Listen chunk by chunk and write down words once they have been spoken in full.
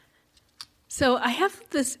So I have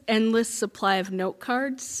this endless supply of note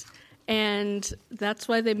cards, and that's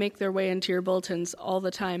why they make their way into your bulletins all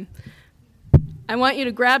the time. I want you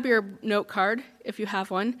to grab your note card, if you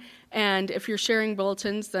have one, and if you're sharing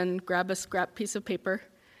bulletins, then grab a scrap piece of paper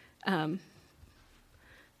and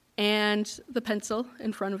the pencil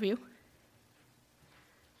in front of you.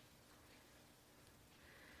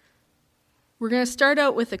 We're going to start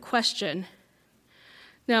out with a question.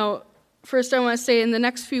 Now, first I want to say in the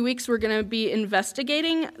next few weeks we're going to be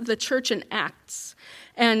investigating the church in Acts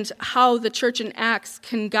and how the church in Acts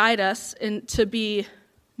can guide us to be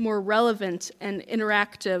more relevant and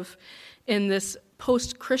interactive in this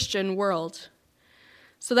post-Christian world.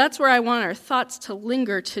 So that's where I want our thoughts to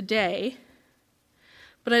linger today.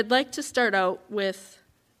 But I'd like to start out with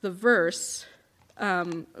the verses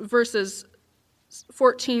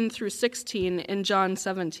 14 through 16 in John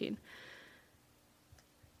 17.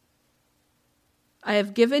 I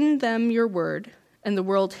have given them your word, and the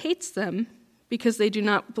world hates them because they do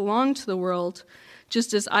not belong to the world,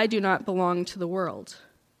 just as I do not belong to the world.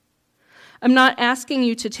 I'm not asking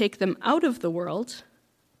you to take them out of the world,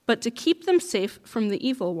 but to keep them safe from the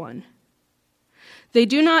evil one. They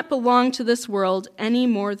do not belong to this world any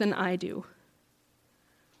more than I do.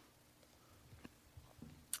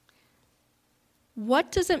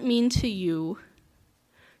 What does it mean to you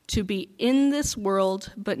to be in this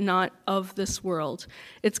world but not of this world?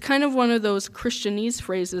 It's kind of one of those Christianese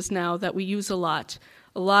phrases now that we use a lot.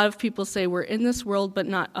 A lot of people say we're in this world but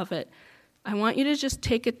not of it. I want you to just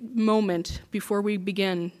take a moment before we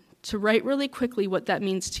begin to write really quickly what that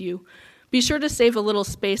means to you. Be sure to save a little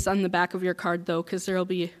space on the back of your card, though, because there will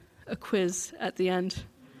be a quiz at the end.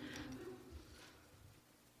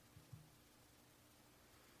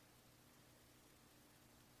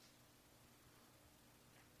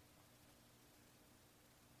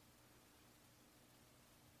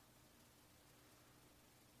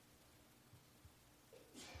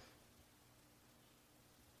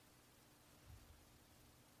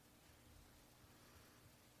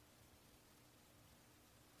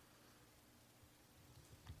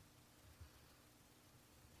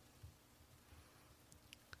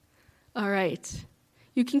 All right.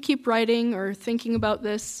 You can keep writing or thinking about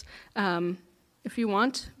this if you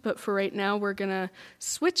want, but for right now, we're going to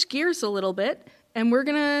switch gears a little bit, and we're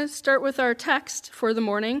going to start with our text for the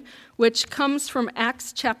morning, which comes from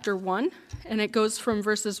Acts chapter 1, and it goes from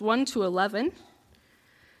verses 1 to 11.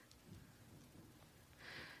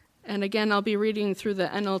 And again, I'll be reading through the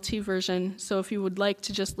NLT version, so if you would like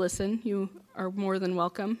to just listen, you are more than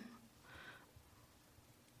welcome.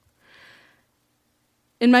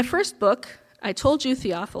 In my first book, I told you,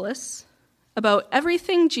 Theophilus, about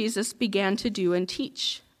everything Jesus began to do and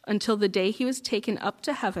teach until the day he was taken up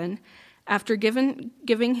to heaven after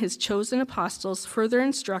giving his chosen apostles further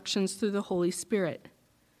instructions through the Holy Spirit.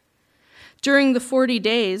 During the 40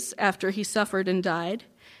 days after he suffered and died,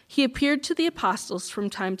 he appeared to the apostles from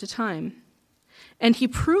time to time, and he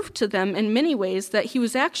proved to them in many ways that he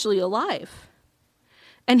was actually alive.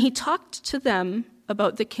 And he talked to them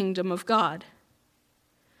about the kingdom of God.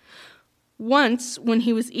 Once, when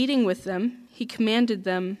he was eating with them, he commanded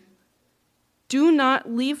them, "Do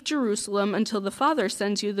not leave Jerusalem until the Father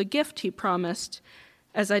sends you the gift he promised,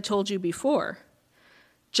 as I told you before.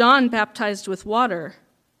 John baptized with water,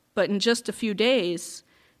 but in just a few days,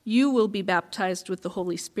 you will be baptized with the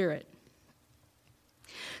Holy Spirit."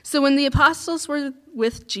 So when the apostles were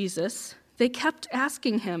with Jesus, they kept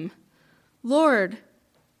asking him, "Lord,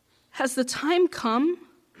 has the time come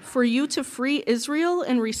for you to free Israel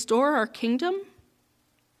and restore our kingdom?"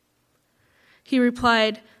 He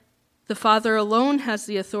replied, "The Father alone has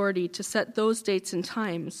the authority to set those dates and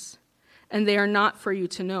times, and they are not for you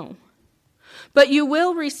to know. But you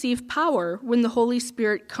will receive power when the Holy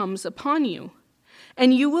Spirit comes upon you,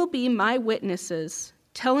 and you will be my witnesses,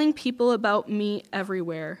 telling people about me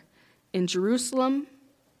everywhere, in Jerusalem,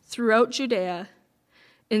 throughout Judea,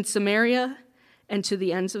 in Samaria, and to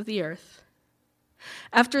the ends of the earth."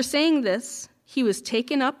 After saying this, he was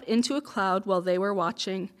taken up into a cloud while they were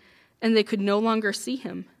watching, and they could no longer see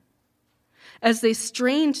him. As they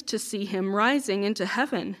strained to see him rising into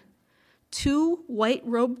heaven, 2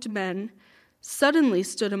 white-robed men suddenly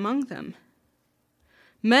stood among them.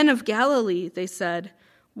 "Men of Galilee," they said,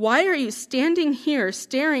 "why are you standing here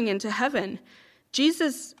staring into heaven?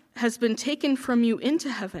 Jesus has been taken from you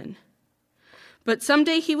into heaven. But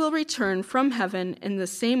someday he will return from heaven in the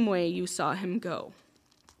same way you saw him go."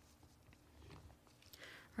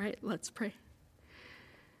 All right, let's pray.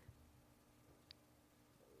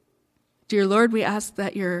 Dear Lord, we ask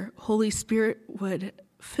that your Holy Spirit would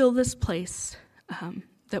fill this place,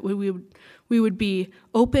 that we we would be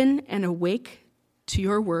open and awake to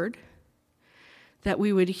your word, that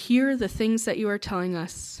we would hear the things that you are telling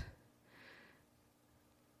us.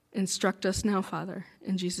 Instruct us now, Father.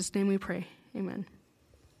 In Jesus' name we pray. Amen.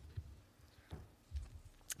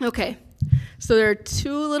 Okay, so there are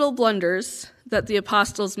two little blunders that the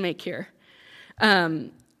apostles make here.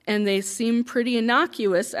 And they seem pretty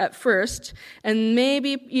innocuous at first, and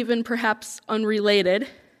maybe even perhaps unrelated,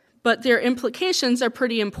 but their implications are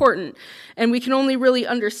pretty important, and we can only really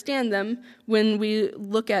understand them when we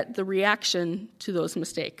look at the reaction to those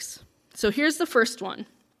mistakes. So here's the first one.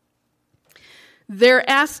 They're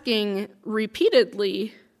asking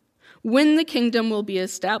repeatedly when the kingdom will be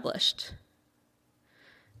established.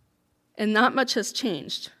 And not much has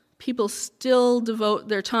changed. People still devote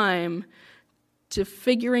their time to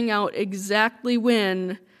figuring out exactly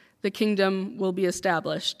when the kingdom will be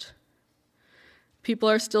established. People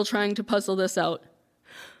are still trying to puzzle this out.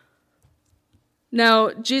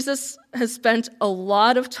 Now, Jesus has spent a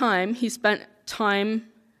lot of time. He spent time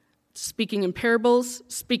speaking in parables,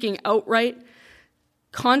 speaking outright,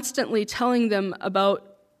 constantly telling them about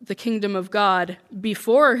the kingdom of God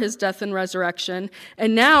before his death and resurrection.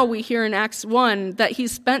 And now we hear in Acts 1 that he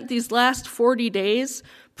spent these last 40 days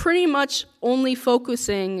pretty much only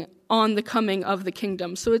focusing on the coming of the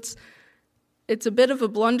kingdom. So it's a bit of a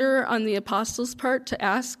blunder on the apostles' part to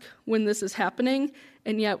ask when this is happening,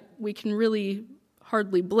 and yet we can really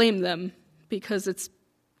hardly blame them because it's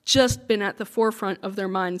just been at the forefront of their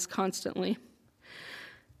minds constantly.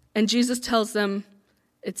 And Jesus tells them,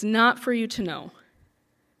 it's not for you to know.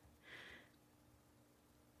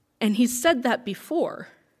 And he's said that before.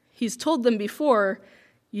 He's told them before,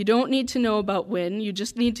 you don't need to know about when, you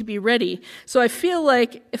just need to be ready. So I feel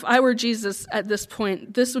like if I were Jesus at this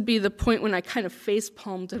point, this would be the point when I kind of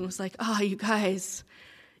face-palmed and was like, you guys,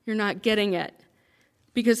 you're not getting it.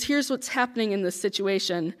 Because here's what's happening in this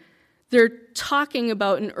situation. They're talking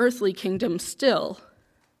about an earthly kingdom still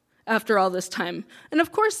after all this time. And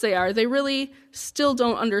of course they are. They really still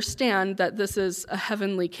don't understand that this is a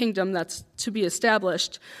heavenly kingdom that's to be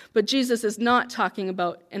established. But Jesus is not talking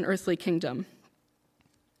about an earthly kingdom.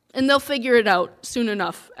 And they'll figure it out soon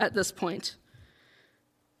enough at this point.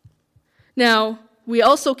 Now, we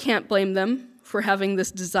also can't blame them for having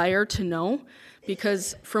this desire to know,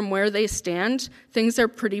 because from where they stand, things are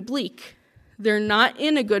pretty bleak. They're not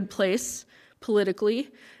in a good place politically,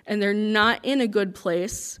 and they're not in a good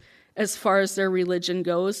place as far as their religion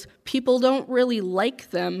goes. People don't really like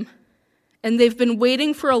them, and they've been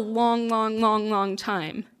waiting for a long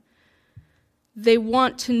time. They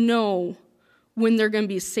want to know when they're going to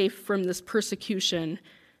be safe from this persecution.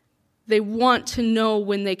 They want to know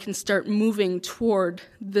when they can start moving toward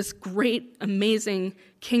this great, amazing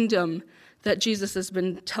kingdom that Jesus has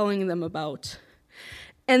been telling them about.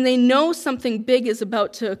 And they know something big is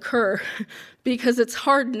about to occur because it's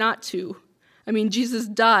hard not to. I mean, Jesus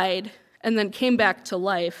died and then came back to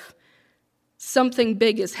life. Something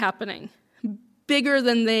big is happening, bigger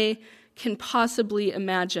than they can possibly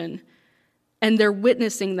imagine. And they're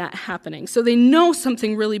witnessing that happening. So they know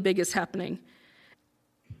something really big is happening.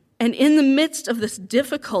 And in the midst of this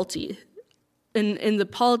difficulty in the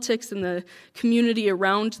politics and the community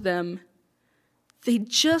around them, they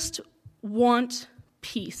just want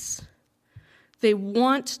peace. They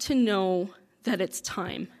want to know that it's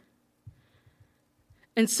time.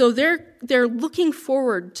 And so they're looking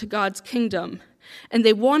forward to God's kingdom, and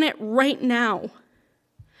they want it right now.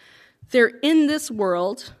 They're in this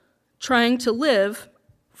world trying to live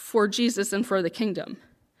for Jesus and for the kingdom.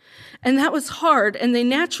 And that was hard, and they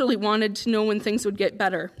naturally wanted to know when things would get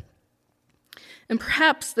better. And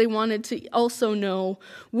perhaps they wanted to also know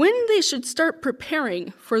when they should start preparing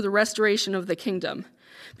for the restoration of the kingdom,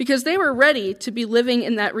 because they were ready to be living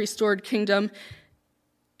in that restored kingdom,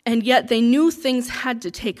 and yet they knew things had to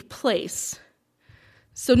take place.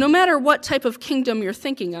 So no matter what type of kingdom you're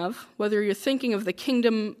thinking of, whether you're thinking of the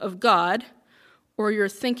kingdom of God or you're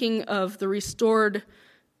thinking of the restored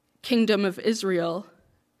kingdom of Israel,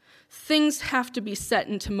 things have to be set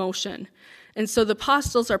into motion. And so the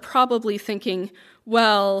apostles are probably thinking,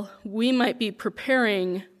 well, we might be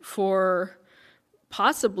preparing for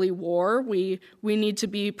possibly war. We need to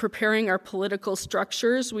be preparing our political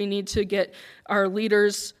structures. We need to get our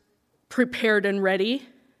leaders prepared and ready.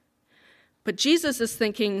 But Jesus is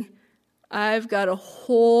thinking, I've got a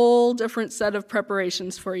whole different set of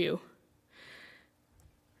preparations for you.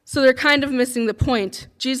 So they're kind of missing the point.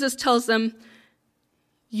 Jesus tells them,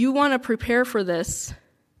 you want to prepare for this,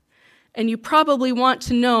 And you probably want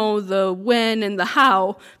to know the when and the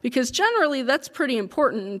how, because generally that's pretty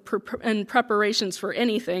important in preparations for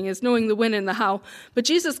anything, is knowing the when and the how. But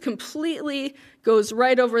Jesus completely goes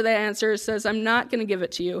right over that answer, says, I'm not going to give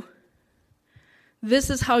it to you. This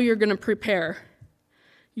is how you're going to prepare.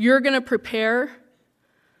 You're going to prepare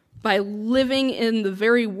by living in the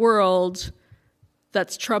very world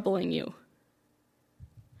that's troubling you.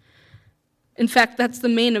 In fact, that's the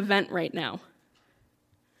main event right now.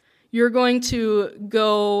 You're going to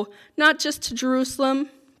go not just to Jerusalem,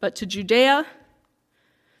 but to Judea,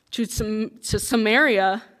 to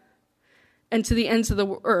Samaria, and to the ends of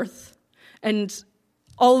the earth. And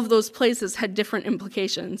all of those places had different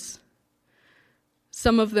implications.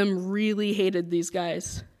 Some of them really hated these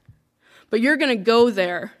guys. But you're going to go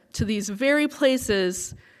there to these very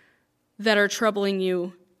places that are troubling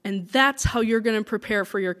you, and that's how you're going to prepare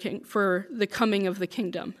for the coming of the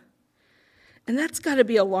kingdom. And that's got to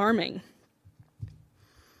be alarming.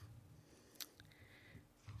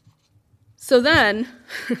 So then,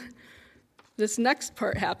 this next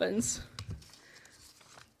part happens.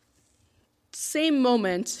 Same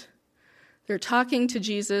moment, they're talking to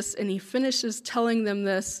Jesus, and he finishes telling them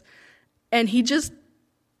this, and he just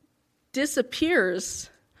disappears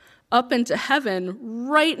up into heaven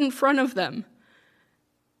right in front of them.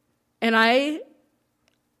 And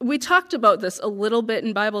we talked about this a little bit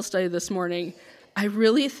in Bible study this morning. I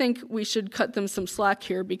really think we should cut them some slack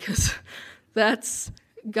here, because that's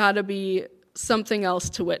got to be something else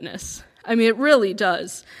to witness. I mean, it really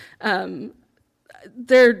does. That's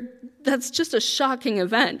just a shocking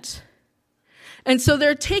event. And so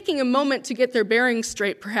they're taking a moment to get their bearings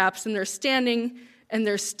straight, perhaps, and they're standing and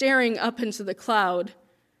they're staring up into the cloud.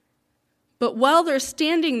 But while they're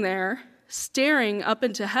standing there, staring up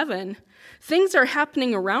into heaven, things are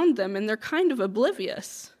happening around them, and they're kind of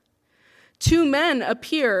oblivious. Two men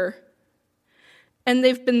appear, and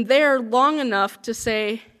they've been there long enough to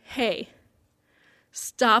say, hey,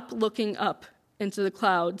 stop looking up into the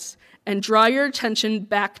clouds and draw your attention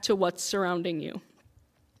back to what's surrounding you.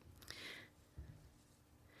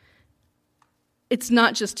 It's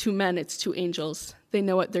not just two men, it's two angels. They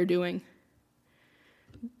know what they're doing.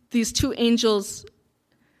 These two angels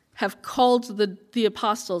have called the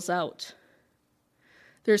apostles out.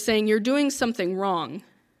 They're saying, you're doing something wrong.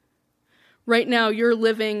 Right now, you're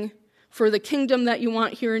living for the kingdom that you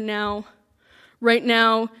want here and now. Right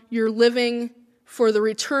now, you're living for the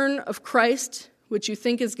return of Christ, which you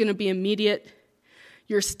think is going to be immediate.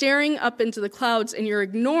 You're staring up into the clouds, and you're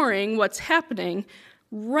ignoring what's happening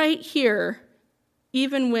right here,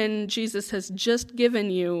 even when Jesus has just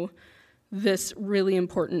given you this really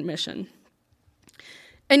important mission.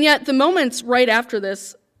 And yet, the moments right after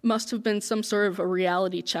this must have been some sort of a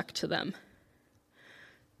reality check to them.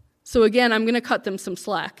 So again, I'm going to cut them some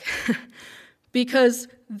slack because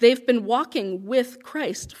they've been walking with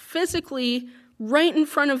Christ, physically right in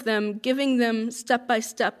front of them, giving them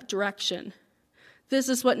step-by-step direction. This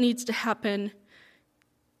is what needs to happen.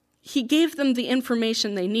 He gave them the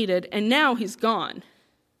information they needed, and now he's gone.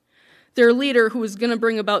 Their leader, who was going to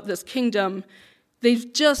bring about this kingdom,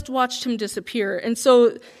 they've just watched him disappear. And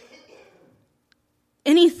so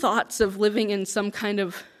any thoughts of living in some kind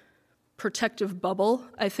of protective bubble,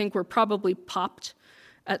 I think, were probably popped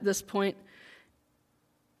at this point.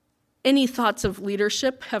 Any thoughts of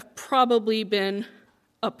leadership have probably been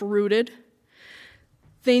uprooted.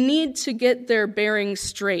 They need to get their bearings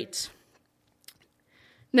straight.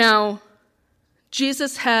 Now,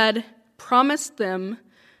 Jesus had promised them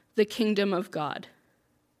the kingdom of God.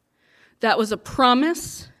 That was a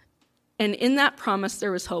promise, and in that promise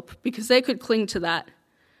there was hope, because they could cling to that.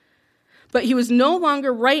 But he was no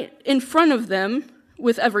longer right in front of them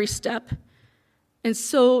with every step, and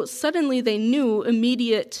so suddenly they knew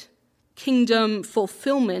immediate kingdom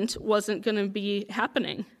fulfillment wasn't going to be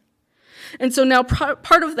happening. And so now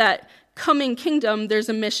part of that coming kingdom, there's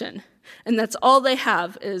a mission, and that's all they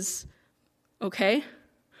have is, okay,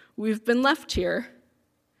 we've been left here,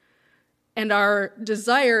 and our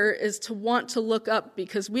desire is to want to look up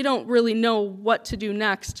because we don't really know what to do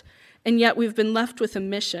next, and yet we've been left with a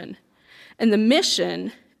mission. And the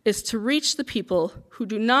mission is to reach the people who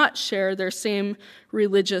do not share their same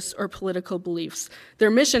religious or political beliefs. Their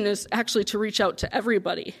mission is actually to reach out to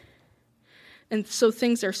everybody. And so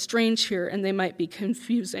things are strange here, and they might be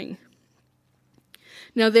confusing.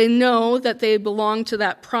 Now, they know that they belong to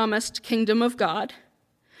that promised kingdom of God,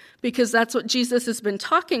 because that's what Jesus has been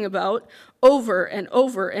talking about over and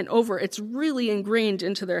over and over. It's really ingrained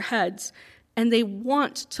into their heads, and they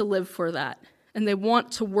want to live for that, and they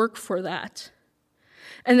want to work for that,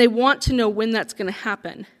 and they want to know when that's going to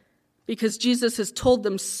happen, because Jesus has told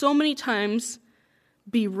them so many times,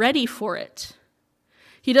 be ready for it.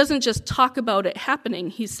 He doesn't just talk about it happening.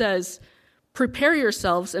 He says, prepare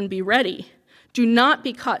yourselves and be ready. Do not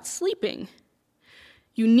be caught sleeping.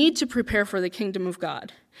 You need to prepare for the kingdom of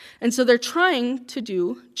God. And so they're trying to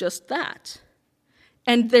do just that.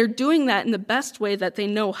 And they're doing that in the best way that they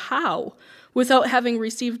know how, without having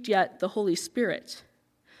received yet the Holy Spirit.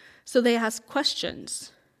 So they ask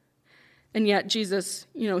questions. And yet Jesus,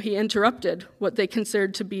 he interrupted what they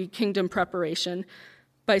considered to be kingdom preparation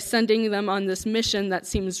by sending them on this mission that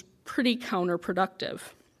seems pretty counterproductive.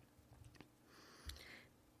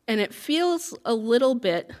 And it feels a little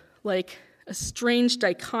bit like a strange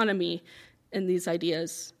dichotomy in these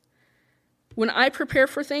ideas. When I prepare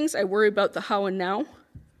for things, I worry about the how and now,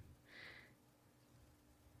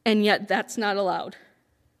 and yet that's not allowed.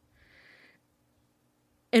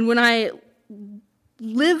 And when I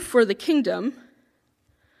live for the kingdom,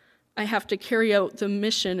 I have to carry out the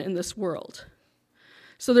mission in this world.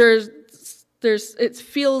 So it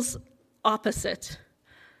feels opposite.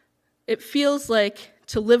 It feels like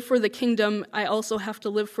to live for the kingdom, I also have to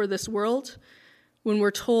live for this world. When we're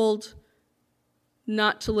told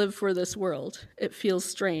not to live for this world, it feels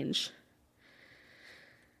strange.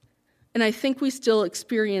 And I think we still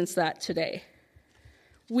experience that today.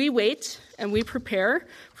 We wait and we prepare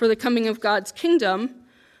for the coming of God's kingdom,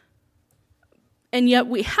 and yet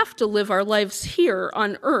we have to live our lives here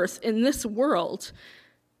on earth in this world.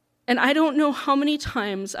 And I don't know how many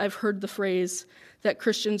times I've heard the phrase that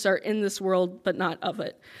Christians are in this world but not of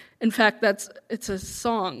it. In fact, it's a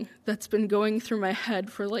song that's been going through my head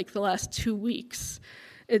for like the last 2 weeks.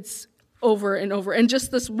 It's over and over. And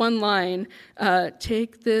just this one line,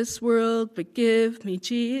 take this world, but give me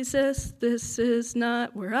Jesus. This is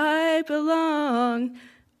not where I belong.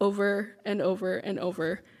 Over and over and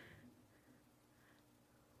over.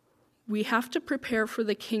 We have to prepare for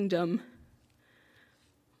the kingdom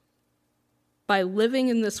by living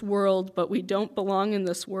in this world, but we don't belong in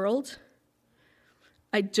this world.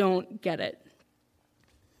 I don't get it.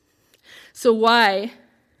 So why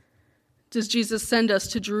does Jesus send us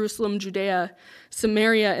to Jerusalem, Judea,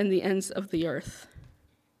 Samaria, and the ends of the earth?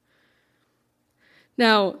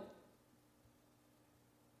 Now,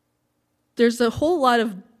 there's a whole lot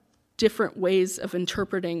of different ways of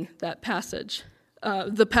interpreting that passage.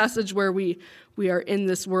 The passage where we are in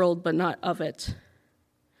this world but not of it.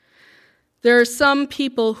 There are some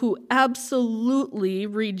people who absolutely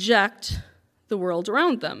reject the world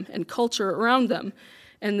around them and culture around them.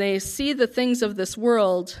 And they see the things of this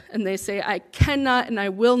world and they say, I cannot and I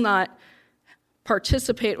will not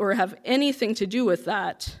participate or have anything to do with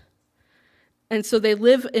that. And so they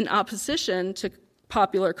live in opposition to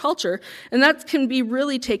popular culture. And that can be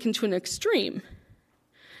really taken to an extreme.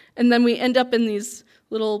 And then we end up in these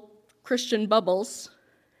little Christian bubbles,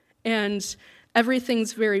 and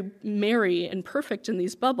everything's very merry and perfect in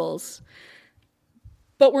these bubbles.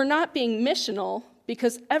 But we're not being missional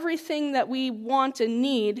because everything that we want and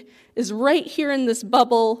need is right here in this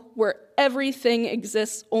bubble where everything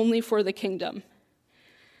exists only for the kingdom.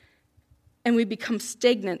 And we become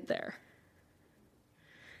stagnant there.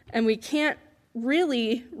 And we can't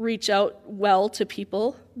really reach out well to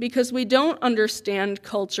people because we don't understand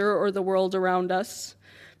culture or the world around us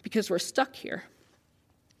because we're stuck here.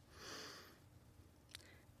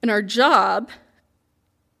 And our job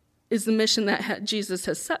is the mission that Jesus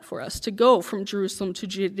has set for us, to go from Jerusalem to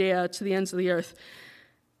Judea to the ends of the earth.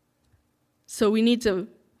 So we need to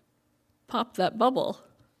pop that bubble.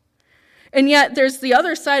 And yet there's the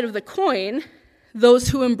other side of the coin, those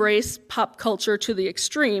who embrace pop culture to the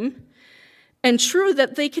extreme. And true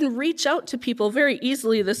that they can reach out to people very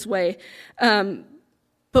easily this way.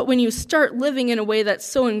 But when you start living in a way that's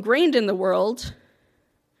so ingrained in the world,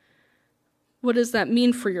 what does that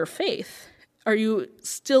mean for your faith? Are you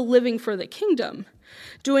still living for the kingdom?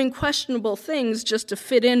 Doing questionable things just to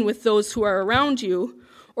fit in with those who are around you?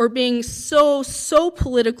 Or being so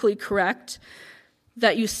politically correct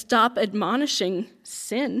that you stop admonishing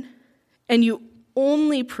sin and you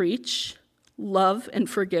only preach love and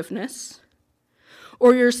forgiveness?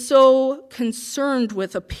 Or you're so concerned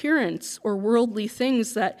with appearance or worldly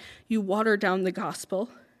things that you water down the gospel?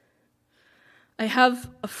 I have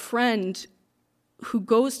a friend who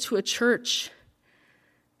goes to a church,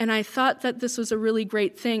 and I thought that this was a really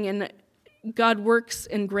great thing, and God works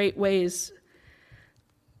in great ways.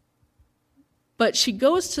 But she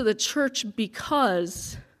goes to the church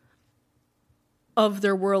because of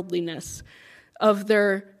their worldliness, of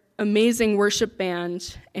their amazing worship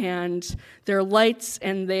band and their lights,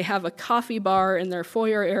 and they have a coffee bar in their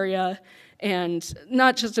foyer area, and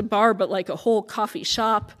not just a bar, but like a whole coffee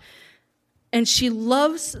shop. And she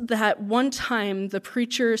loves that one time the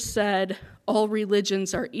preacher said all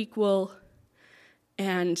religions are equal.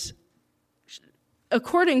 And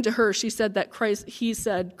according to her, she said that he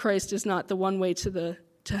said Christ is not the one way to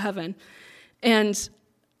heaven. And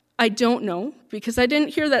I don't know, because I didn't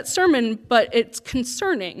hear that sermon, but it's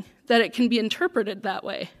concerning that it can be interpreted that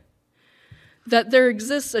way. That there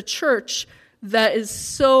exists a church that is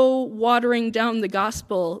so watering down the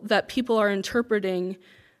gospel that people are interpreting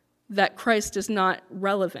that Christ is not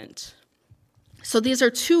relevant. So these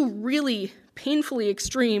are two really painfully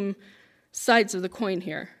extreme sides of the coin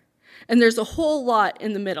here. And there's a whole lot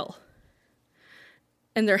in the middle.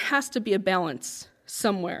 And there has to be a balance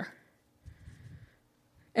somewhere.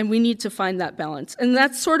 And we need to find that balance. And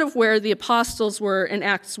that's sort of where the apostles were in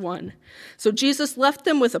Acts 1. So Jesus left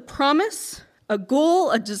them with a promise, a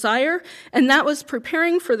goal, a desire, and that was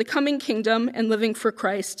preparing for the coming kingdom and living for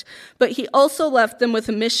Christ. But he also left them with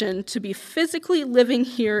a mission to be physically living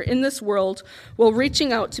here in this world while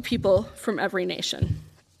reaching out to people from every nation.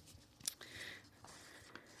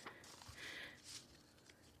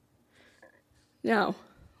 Now,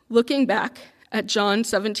 looking back at John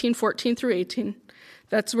 17:14 through 18,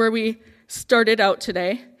 that's where we started out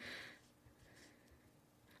today.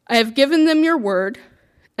 I have given them your word,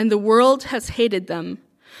 and the world has hated them,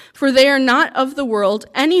 for they are not of the world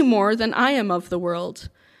any more than I am of the world.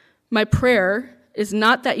 My prayer is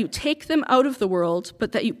not that you take them out of the world,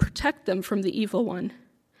 but that you protect them from the evil one.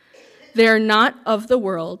 They are not of the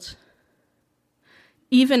world.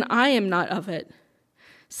 Even I am not of it.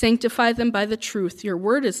 Sanctify them by the truth. Your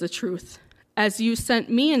word is the truth. As you sent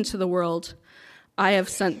me into the world, I have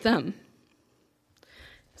sent them.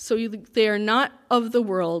 So they are not of the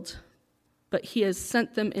world, but he has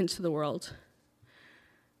sent them into the world.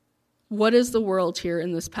 What is the world here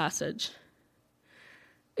in this passage?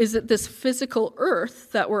 Is it this physical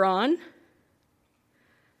earth that we're on?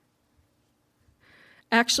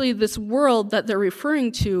 Actually, this world that they're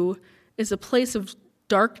referring to is a place of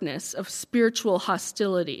darkness, of spiritual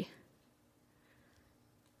hostility.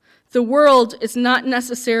 The world is not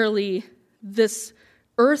necessarily this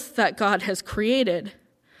earth that God has created,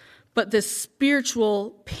 but this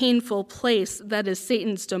spiritual, painful place that is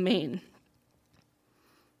Satan's domain.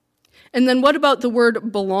 And then what about the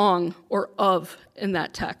word belong or of in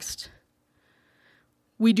that text?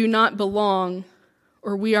 We do not belong,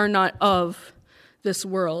 or we are not of this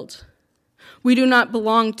world. We do not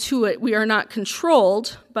belong to it. We are not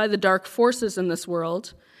controlled by the dark forces in this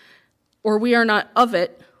world, or we are not of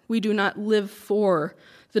it. We do not live for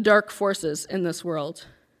the dark forces in this world.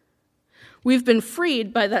 We've been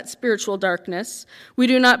freed by that spiritual darkness. We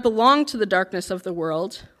do not belong to the darkness of the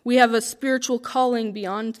world. We have a spiritual calling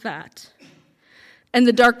beyond that. And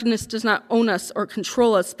the darkness does not own us or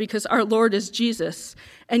control us because our Lord is Jesus.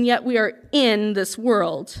 And yet we are in this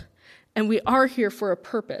world, and we are here for a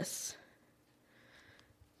purpose.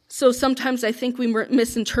 So sometimes I think we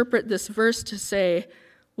misinterpret this verse to say,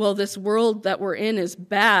 well, this world that we're in is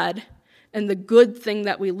bad, and the good thing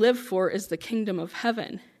that we live for is the kingdom of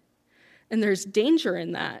heaven. And there's danger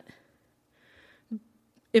in that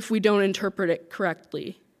if we don't interpret it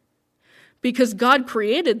correctly. Because God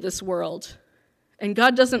created this world, and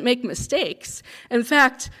God doesn't make mistakes. In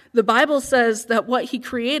fact, the Bible says that what he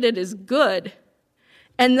created is good,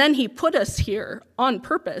 and then he put us here on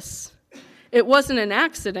purpose. It wasn't an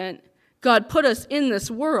accident. God put us in this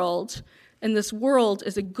world, and this world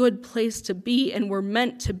is a good place to be, and we're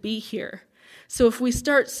meant to be here. So if we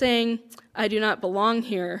start saying, I do not belong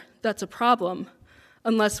here, that's a problem,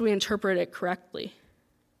 unless we interpret it correctly.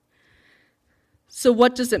 So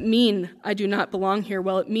what does it mean, I do not belong here?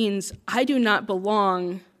 Well, it means I do not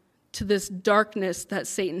belong to this darkness that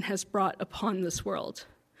Satan has brought upon this world.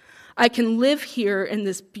 I can live here in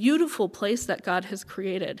this beautiful place that God has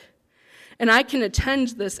created, and I can attend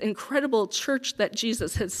this incredible church that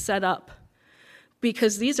Jesus has set up,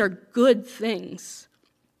 because these are good things.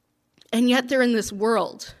 And yet they're in this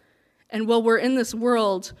world. And while we're in this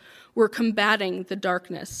world, we're combating the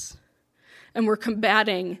darkness. And we're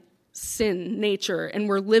combating sin, nature, and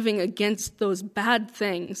we're living against those bad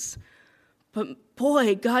things. But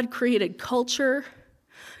boy, God created culture.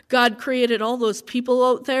 God created all those people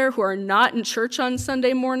out there who are not in church on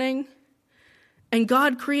Sunday morning. And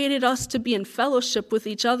God created us to be in fellowship with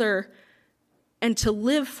each other and to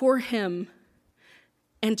live for him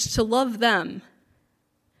and to love them.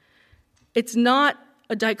 It's not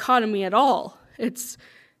a dichotomy at all. It's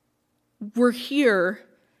we're here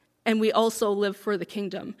and we also live for the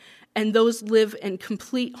kingdom. And those live in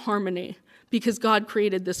complete harmony because God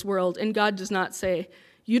created this world, and God does not say,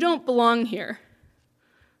 you don't belong here.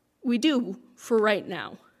 We do for right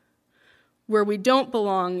now. Where we don't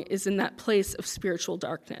belong is in that place of spiritual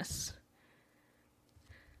darkness.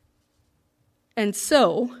 And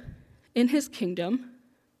so, in his kingdom,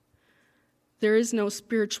 there is no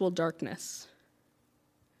spiritual darkness.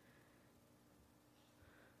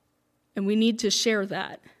 And we need to share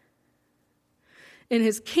that. In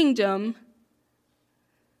his kingdom,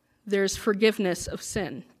 there's forgiveness of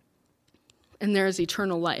sin. And there is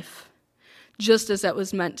eternal life, just as that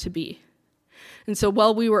was meant to be. And so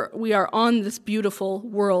while we are on this beautiful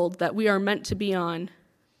world that we are meant to be on,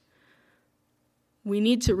 we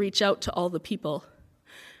need to reach out to all the people.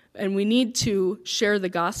 And we need to share the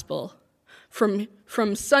gospel from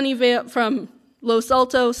Sunnyvale, from Los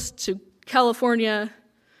Altos to California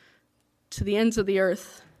to the ends of the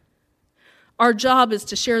earth. Our job is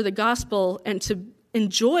to share the gospel and to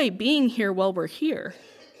enjoy being here while we're here,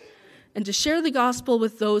 and to share the gospel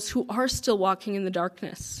with those who are still walking in the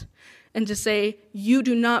darkness, and to say, you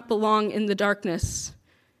do not belong in the darkness.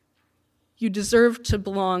 You deserve to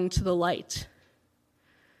belong to the light.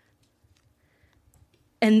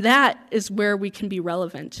 And that is where we can be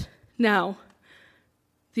relevant. Now,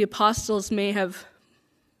 the apostles may have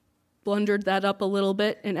blundered that up a little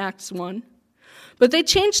bit in Acts 1, but they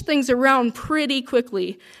changed things around pretty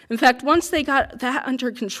quickly. In fact, once they got that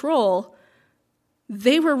under control,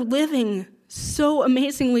 they were living so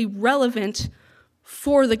amazingly relevant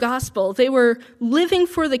for the gospel. They were living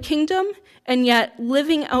for the kingdom and yet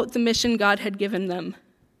living out the mission God had given them.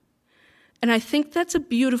 And I think that's a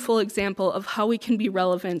beautiful example of how we can be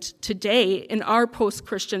relevant today in our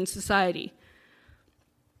post-Christian society.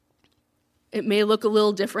 It may look a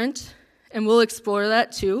little different, and we'll explore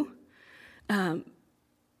that too.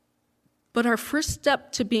 But our first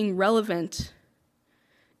step to being relevant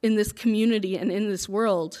in this community and in this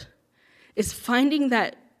world is finding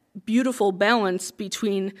that beautiful balance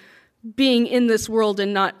between being in this world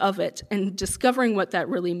and not of it, and discovering what that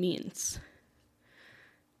really means.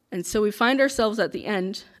 And so we find ourselves at the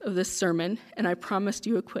end of this sermon, and I promised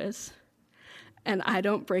you a quiz, and I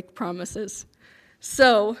don't break promises.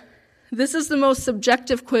 So this is the most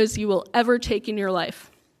subjective quiz you will ever take in your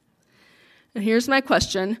life. And here's my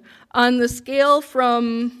question. On the scale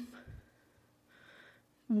from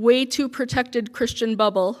way too protected Christian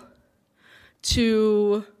bubble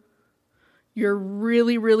to you're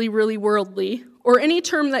really, really, really worldly, or any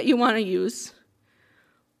term that you want to use,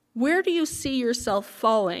 where do you see yourself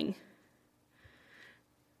falling?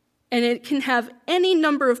 And it can have any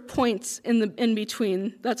number of points in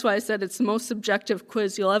between. That's why I said it's the most subjective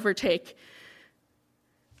quiz you'll ever take.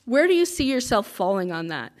 Where do you see yourself falling on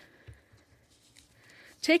that?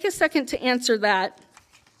 Take a second to answer that.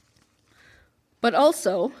 But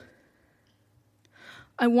also,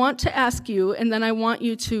 I want to ask you, and then I want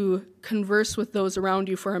you to converse with those around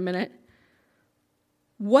you for a minute.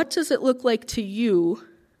 What does it look like to you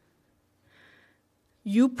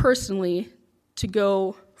personally, to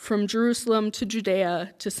go from Jerusalem to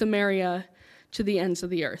Judea to Samaria to the ends of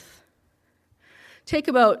the earth? Take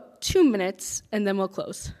about 2 minutes, and then we'll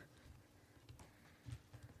close.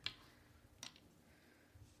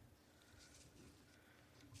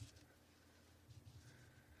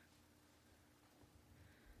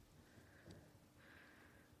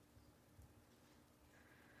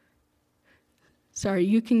 Sorry,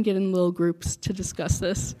 you can get in little groups to discuss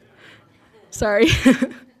this. Sorry.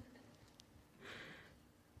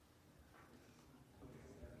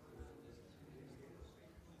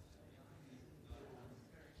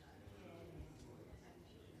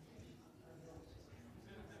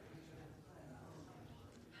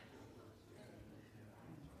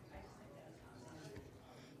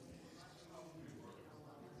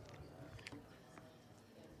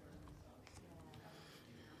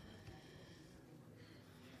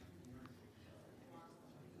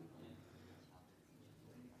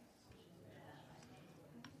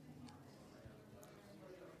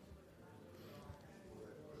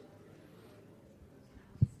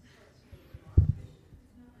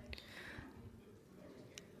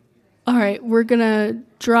 All right, we're going to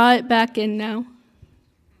draw it back in now.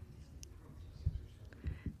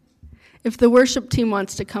 If the worship team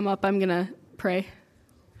wants to come up, I'm going to pray.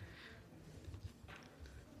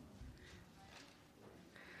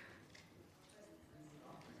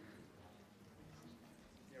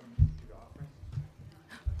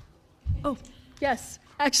 Oh, yes.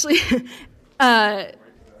 Actually,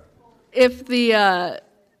 if the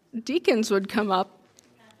deacons would come up,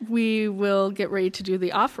 we will get ready to do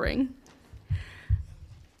the offering.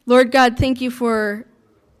 Lord God, thank you for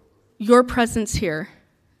your presence here.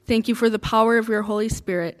 Thank you for the power of your Holy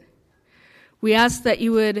Spirit. We ask that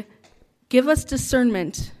you would give us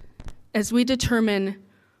discernment as we determine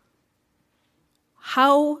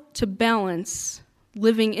how to balance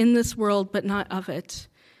living in this world but not of it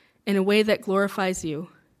in a way that glorifies you.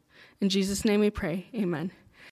 In Jesus' name we pray, amen.